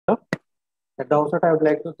At the outset, I would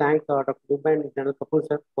like to thank Dr. Dubey and General Kapoor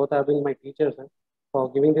sir, both have been my teachers, sir,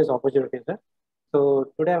 for giving this opportunity, sir.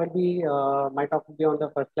 So today I will be, my talk will be on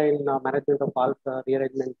the first line management of ALK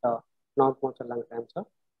rearrangement non-small cell lung cancer.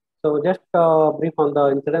 So just brief on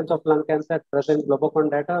the incidence of lung cancer. At present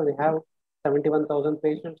Globocon data, we have 71,000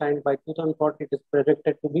 patients, and by 2040 it is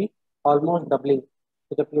projected to be almost doubling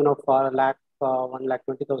to the tune of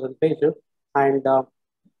 1,20,000 patients. And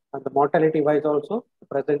the mortality wise also,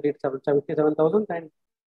 present it's 77,000, and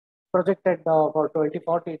projected for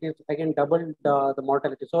 2040 it is again doubled the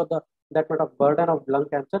mortality. So that much of burden of lung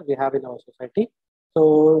cancer we have in our society.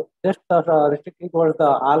 So just restricting towards the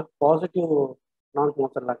ALK positive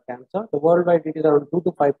non-small cell lung cancer, the worldwide it is around 2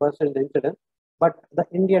 to 5% incidence. But the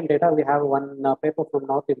Indian data, we have one paper from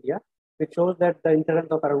North India, which shows that the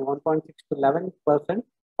incidence of around 1.6 to 11%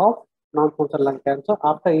 of non-small cell lung cancer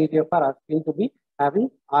after EGFR are seen to be having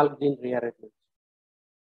ALK gene rearrangement.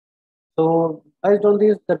 So based on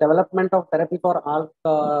this, the development of therapy for ALK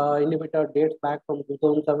inhibitor dates back from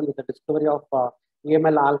 2007 with the discovery of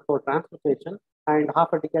EML ALK for translocation, and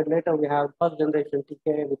half a decade later we have first generation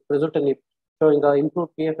TKI with crizotinib showing the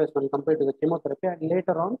improved PFS when compared to the chemotherapy, and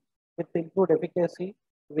later on with the improved efficacy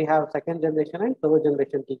we have second generation and third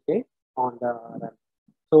generation TKI on the run.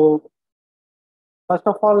 So first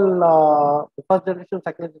of all, the first generation,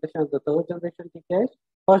 second generation, and the third generation TKIs.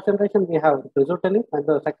 First generation we have crizotinib, and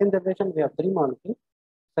the second generation we have three molecules: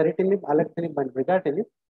 ceritinib, alectinib, and brigatinib.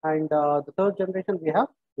 And the third generation we have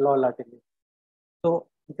lorlatinib. So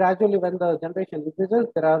gradually, when the generation increases,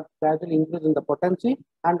 there are gradually increase in the potency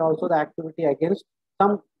and also the activity against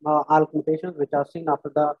some ALK mutations which are seen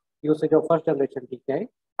after the usage of first generation TKI,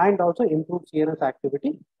 and also improved CNS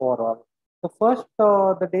activity overall. The first,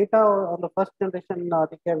 the data on the first generation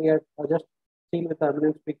TKI we had just seen with the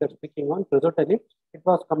eminent speaker speaking on crizotinib. It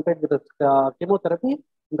was compared with the chemotherapy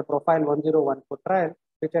in the Profile 1014 trial,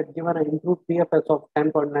 which had given an improved PFS of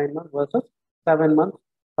 10.9 months versus 7 months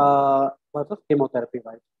versus chemotherapy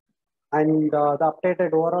wise. And the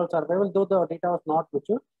updated overall survival, though the data was not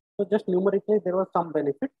mature, so just numerically there was some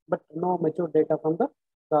benefit, but no mature data from the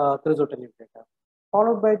crizotinib data.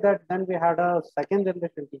 Followed by that, then we had a second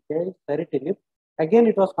generation TKI, ceritinib. Again,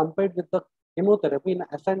 it was compared with the chemotherapy in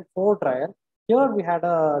Ascent 4 trial. Here we had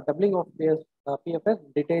a doubling of PFS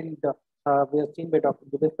detailed, we have seen by Dr.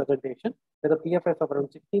 Dubey's presentation, with a PFS of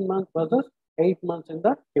around 16 months versus 8 months in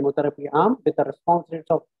the chemotherapy arm, with a response rates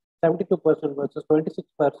of 72% versus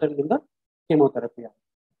 26% in the chemotherapy arm.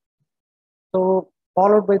 So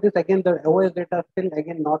followed by this, again, the OS data still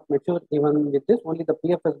again not mature even with this, only the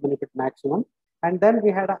PFS benefit maximum. And then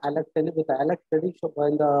we had a alectinib with the ALK study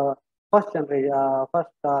in the first generation,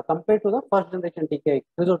 compared to the first generation TKI,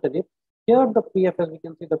 crizotinib. Here the PFS, we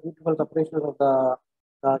can see the beautiful separations of the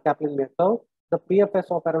Kaplan-Meier curve. The PFS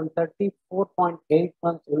of around 34.8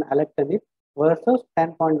 months in alectinib versus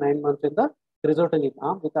 10.9 months in the crizotinib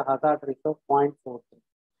arm with a hazard ratio of 0.43.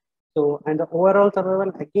 So, and the overall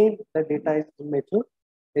survival, again, the data is immature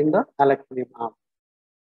in the alectinib arm.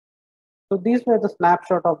 So these were the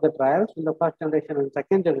snapshot of the trials in the first generation and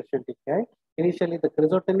second generation TKI. Initially, the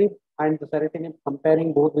crizotinib and the ceritinib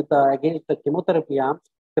comparing both with against the chemotherapy arms.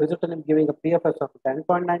 Crizotinib giving a PFS of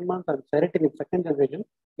 10.9 months, and ceritinib second generation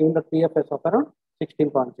giving the PFS of around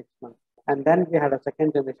 16.6 months. And then we had a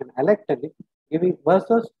second generation alectinib giving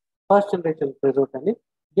versus first generation crizotinib,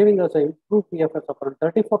 giving us an improved PFS of around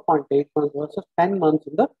 34.8 months versus 10 months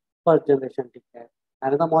in the first generation TKI.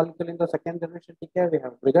 Another molecule in the second generation TKI, we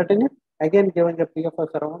have brigatinib, again giving a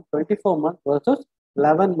PFS around 24 months versus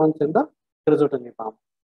 11 months in the crizotinib arm.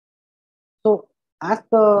 So as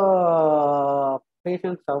the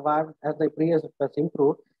patients survived, as the PFS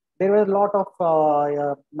improved, there was a lot of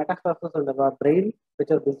metastasis in the brain, which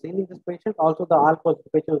has been seen in this patient. Also, the ALK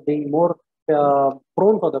positive patients being more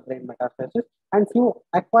prone for the brain metastasis, and few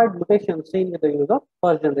acquired mutations seen with the use of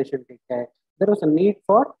first generation TKI. There was a need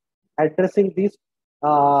for addressing these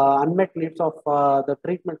unmet needs of the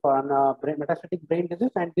treatment for metastatic brain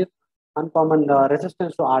disease and this uncommon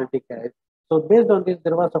resistance to all TKIs. So based on this,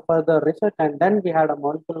 there was a further research, and then we had a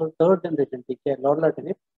molecular third generation TKI,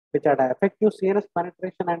 lorlatinib, which had an effective CNS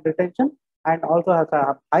penetration and retention, and also has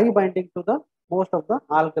a high binding to the most of the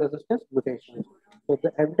ALK resistance mutations. So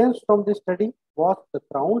the evidence from this study was the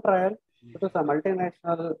Crown trial, which is a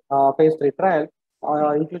multinational phase 3 trial,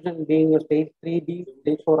 inclusion being a stage 3B,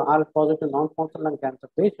 stage 4 ALK positive non-small cell lung cancer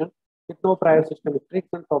patient with no prior systemic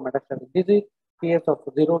treatment for metastatic disease, PS of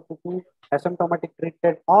 0 to 2, asymptomatic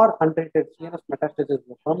treated or untreated CNS metastasis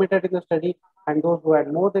were permitted in the study, and those who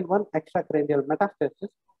had more than one extracranial metastasis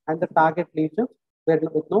and the target lesions were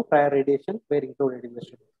with no prior radiation were included in the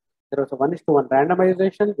study. There was a 1:1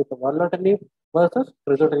 randomization with the lorlatinib versus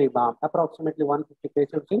crizotinib arm, approximately 150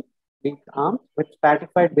 patients in each arm, which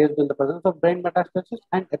stratified based on the presence of brain metastasis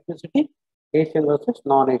and ethnicity, Asian versus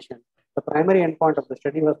non-Asian. The primary endpoint of the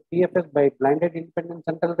study was PFS by blinded independent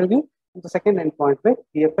central review, and the second endpoint was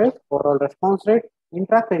PFS, overall response rate,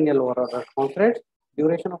 intracranial overall response rate,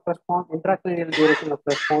 duration of response, intracranial duration of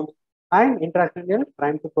response, and intracranial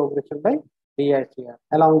time to progression by DICR,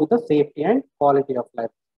 along with the safety and quality of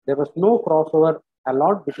life. There was no crossover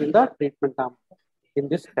allowed between the treatment arms in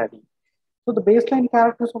this study. So the baseline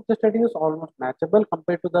characters of the study is almost matchable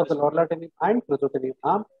compared to the lorlatinib and crizotinib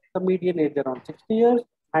arm. The median age around 60 years,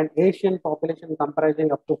 and Asian population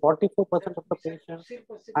comprising up to 44% of the patients,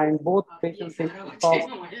 and both patients in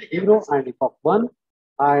EPOC 0 and EPOC 1,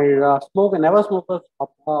 and never smokers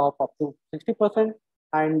up to 60%,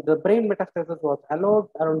 and the brain metastasis was allowed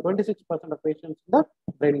around 26% of patients in the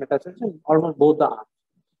brain metastasis in almost both the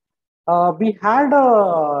arms. We had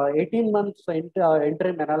 18 months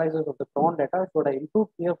interim analysis of the Crohn data showed an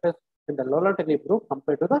improved PFS in the lorlatinib group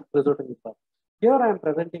compared to the crizotinib group. Here I am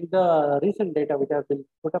presenting the recent data which has been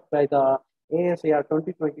put up by the AACR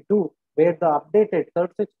 2022, where the updated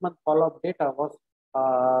 36-month follow-up data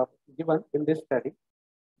was given in this study.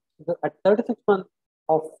 At 36 months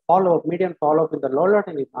of follow-up, median follow-up in the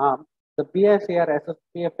lorlatinib arm, the BICR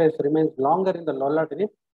SSPFS remains longer in the lorlatinib.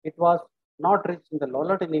 It was not reached in the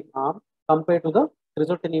lorlatinib arm compared to the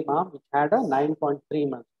crizotinib arm, which had a 9.3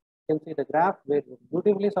 months. You can see the graph where it was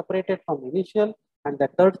beautifully separated from initial, and the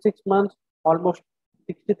 36 months, almost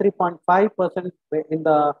 63.5% in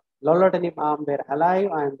the lorlatinib arm were alive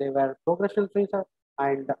and they were progression-free,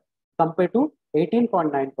 and compared to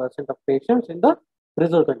 18.9% of patients in the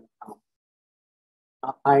crizotinib arm.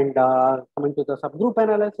 Coming to the subgroup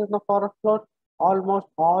analysis of forest plot, almost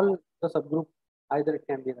all the subgroups, either it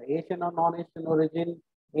can be the Asian or non-Asian origin,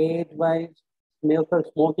 age-wise,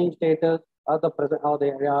 smoking status, or the present or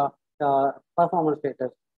the performance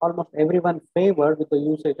status. Almost everyone favored with the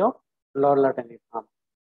usage of lorlatinib arm.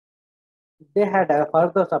 They had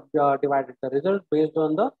further divided the results based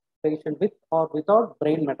on the patient with or without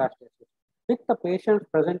brain metastasis. With the patients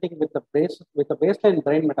presenting with the baseline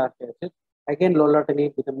brain metastasis, again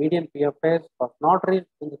lorlatinib with the median PFS was not reached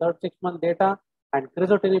in the 36-month data, and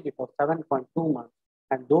crizotinib it was 7.2 months.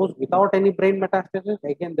 And those without any brain metastasis,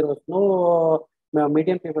 again there was no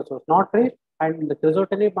median PFS was not reached, and in the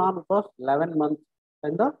crizotinib arm it was 11 months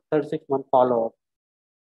in the 36-month follow-up.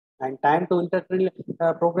 And time to intracranial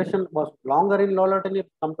progression was longer in lorlatinib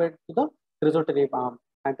compared to the crizotinib arm.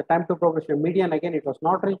 And the time to progression median, again, it was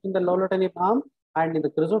not reached in the lorlatinib arm, and in the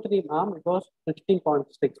crizotinib arm, it was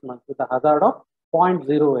 16.6 months with a hazard of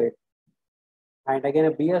 0.08. And again,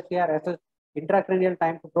 a BSCR assessed intracranial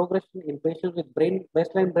time to progression in patients with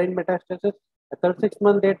baseline brain metastasis. A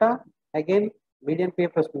 36-month data, again, median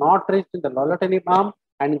PFS not reached in the lorlatinib arm,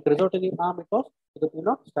 and in crizotinib arm, it was to the tune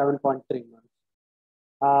of 7.3 months.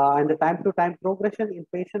 And the time to time progression in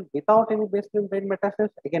patients without any baseline brain metastasis,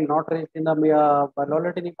 again not reached in the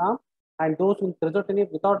lorlatinib arm, and those in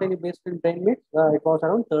crizotinib without any baseline brain mets, it was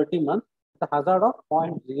around 30 months, with a hazard of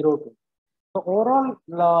 0.02. So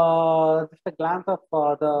overall, just a glance of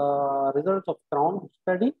the results of Crohn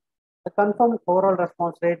study, the confirmed overall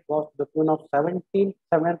response rate was to the tune of 17%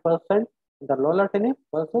 in the lorlatinib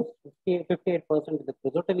versus 58% in the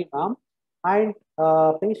crizotinib arm. And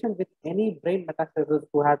patients with any brain metastasis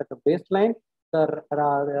who had at the baseline,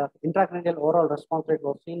 the intracranial overall response rate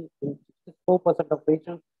was seen in 64% of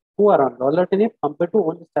patients who are on lorlatinib compared to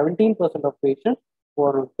only 17% of patients who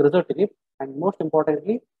are on crizotinib. And most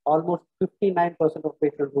importantly, almost 59% of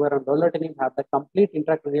patients who are on lorlatinib have the complete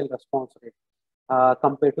intracranial response rate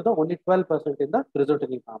compared to the only 12% in the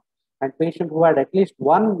crizotinib arm. And patients who had at least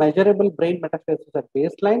one measurable brain metastasis at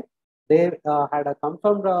baseline, they had a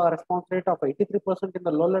confirmed response rate of 83% in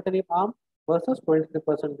the lorlatinib arm versus 23%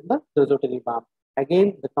 in the crizotinib arm.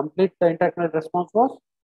 Again, the complete intracranial response was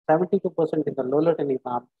 72% in the lorlatinib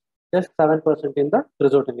arm, just 7% in the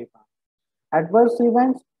crizotinib arm. Adverse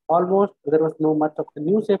events, almost there was no much of the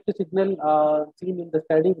new safety signal seen in the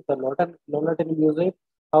study with the lorlatinib usage.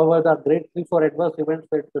 However, the grade 3-4 adverse events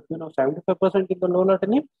were to the tune of 75% in the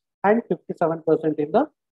lorlatinib and 57% in the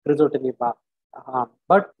crizotinib arm.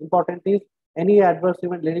 But important is any adverse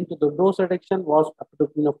event leading to the dose reduction was up to the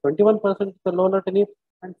tune of 21% in the lorlatinib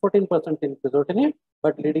and 14% in crizotinib,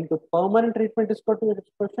 but leading to permanent treatment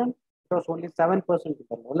discontinuation, it was only 7% in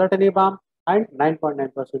the lorlatinib arm and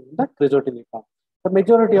 9.9% in the crizotinib arm. The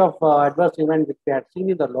majority of adverse events which we had seen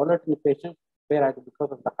in the lorlatinib patients were either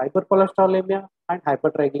because of the hypercholesterolemia and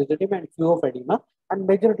hypertriglyceridemia and few of edema, and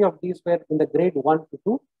majority of these were in the grade 1 to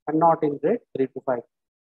 2 and not in grade 3 to 5.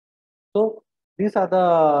 These are the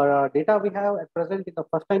data we have at present in the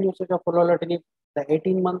first line usage of lorlatinib, the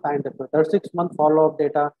 18-month and the 36-month follow-up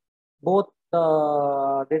data. Both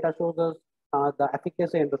the data shows us the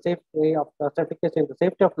efficacy and the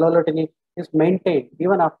safety of lorlatinib is maintained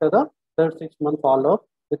even after the 36-month follow-up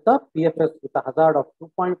with the PFS with a hazard of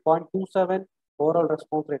 2.27, overall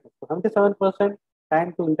response rate of 77%,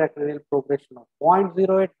 time to intracranial progression of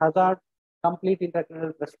 0.08 hazard. Complete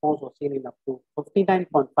intracranial response was seen in up to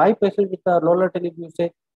 59.5% with the lorlatinib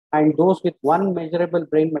usage, and those with one measurable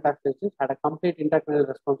brain metastasis had a complete intracranial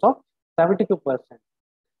response of 72%.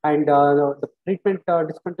 And the treatment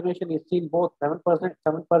discontinuation is seen both 7%,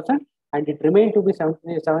 and it remained to be 77%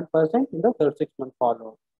 in the 36-month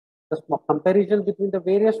follow-up. The comparison between the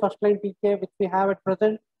various first-line TK which we have at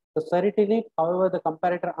present, the ceritinib, however, the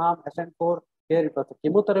comparator arm SN4, here it was a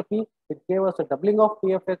chemotherapy. It gave us a doubling of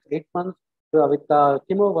PFS 8 months with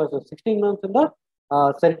chemo versus 16 months in the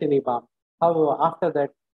ceritinib arm. However, after that,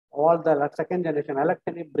 all the second generation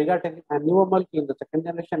alectinib, brigatinib, and new molecule in the second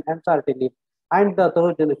generation ensartinib, and the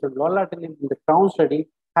third generation lorlatinib in the Crown study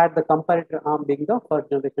had the comparator arm being the first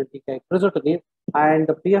generation TKI crizotinib, and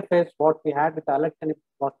the PFS what we had with alectinib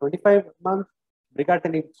was 25 months.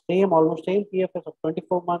 Brigatinib almost same PFS of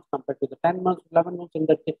 24 months compared to the 10 months, 11 months in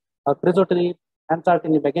the crizotinib.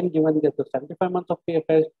 Ensartinib again given the 75 months of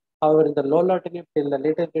PFS. However, in the lorlatinib till the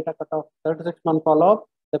latest data cut of 36-month follow-up,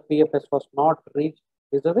 the PFS was not reached,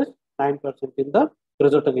 vis-a-vis 9% in the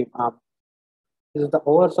crizotinib arm. This is the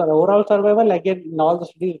overall survival. Again, in all the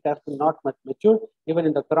studies, it has been not much matured. Even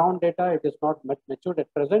in the Crown data, it is not much matured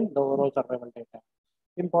at present, the overall survival data.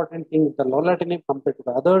 Important thing with the lorlatinib compared to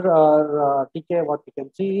the other TK, what we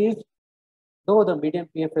can see is, though the median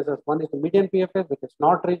PFS is one is the median PFS, which is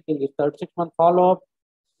not reached in this 36-month follow-up,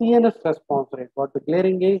 CNS response rate, what the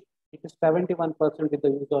glaring is, it is 71% with the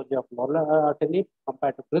usage of lorlatinib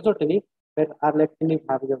compared to crizotinib, where alectinib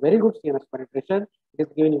having a very good CNS penetration. It is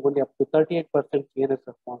giving only up to 38% CNS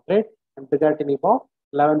response rate, and brigatinib of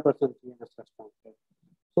 11% CNS response rate.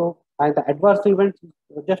 So, and the adverse events,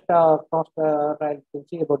 just cross you can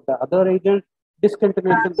see about the other agents.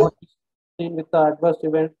 Discontinuation, what is seen with the adverse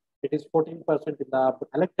event, it is 14% in the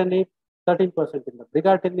alectinib, 13% in the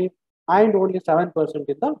brigatinib, and only 7% in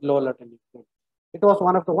the lorlatinib. It was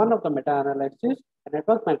one of the meta-analysis, a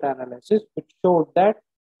network meta-analysis, which showed that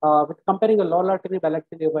with comparing a lorlatinib,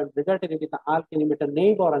 alectinib, and brigatinib with the ALK inhibitor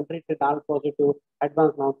naive or untreated ALK positive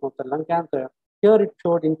advanced non-small cell lung cancer, here it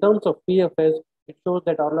showed in terms of PFS, it shows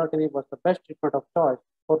that lorlatinib was the best treatment of choice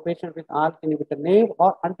for patients with ALK inhibitor naive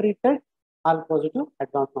or untreated ALK positive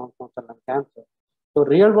advanced non-small cell lung cancer. So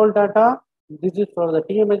real world data, this is for the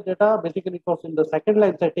TMS data. Basically, it was in the second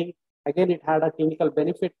line setting. Again, it had a clinical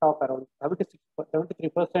benefit of around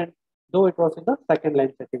 73%, though it was in the second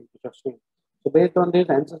line setting, which was seen. So based on this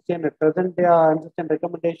NCCN at present NCCN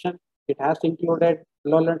recommendation, it has included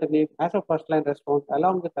lorlatinib as a first line response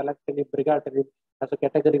along with alectinib, brigatinib as a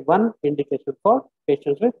category 1 indication for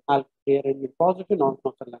patients with ALK positive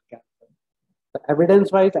non-small cell lung cancer. The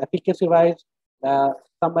evidence-wise, efficacy-wise,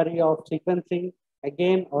 summary of sequencing.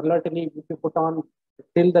 Again, lorlatinib, if you put on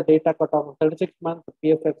till the data cut off of 36 months, the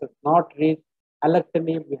PFS is not reached.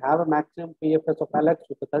 Alectinib, we have a maximum PFS of ALK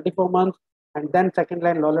with the 34 months. And then second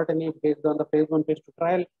line lorlatinib, based on the phase 1, phase 2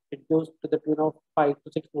 trial, it goes to the tune of 5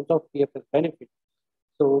 to 6 months of PFS benefit.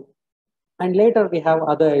 So, and later we have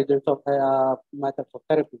other agents of methods of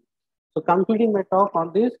therapy. So concluding my talk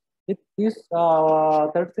on this, with this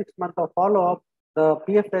 36 months of follow-up, the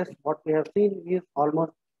PFS, what we have seen is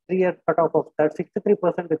almost 3-year cutoff of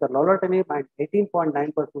 63% with the lorlatinib and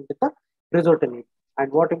 18.9% with the crizotinib.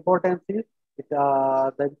 And what importance is,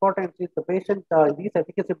 the importance is the patient, these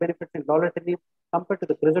efficacy benefits in lorlatinib compared to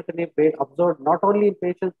the crizotinib being observed not only in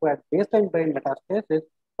patients who had baseline brain metastasis,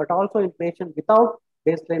 but also in patients without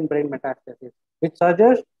baseline brain metastasis, which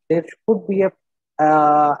suggests there should be a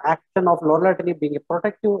action of lorlatinib being a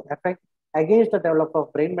protective effect against the development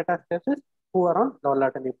of brain metastasis who are on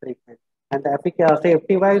lorlatinib treatment. And the efficacy,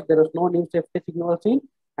 safety-wise, there is no new safety signal seen.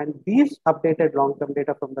 And these updated long-term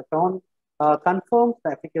data from the Crown confirms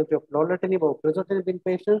the efficacy of lorlatinib or crizotinib in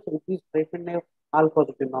patients with these treatment-naive ALK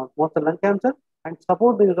positive non-small cell lung cancer, and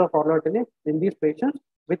support the use of lorlatinib in these patients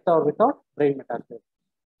with or without brain metastasis.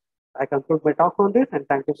 I conclude my talk on this, and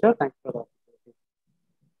thank you, sir. Thanks for the opportunity.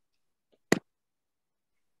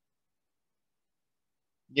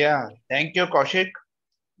 Yeah, thank you, Kaushik.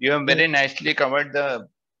 You have very nicely covered the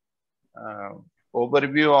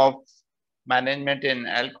overview of management in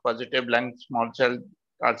ALK positive lung small cell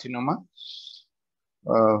carcinoma.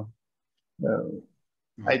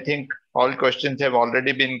 I think all questions have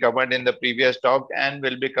already been covered in the previous talk and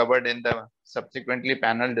will be covered in the subsequently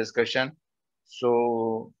panel discussion.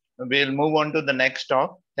 So we'll move on to the next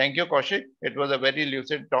talk. Thank you, Kaushik. It was a very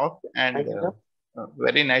lucid talk and Thank you, sir.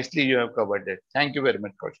 very nicely you have covered it. Thank you very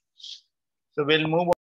much, Kaushik. So we'll move on.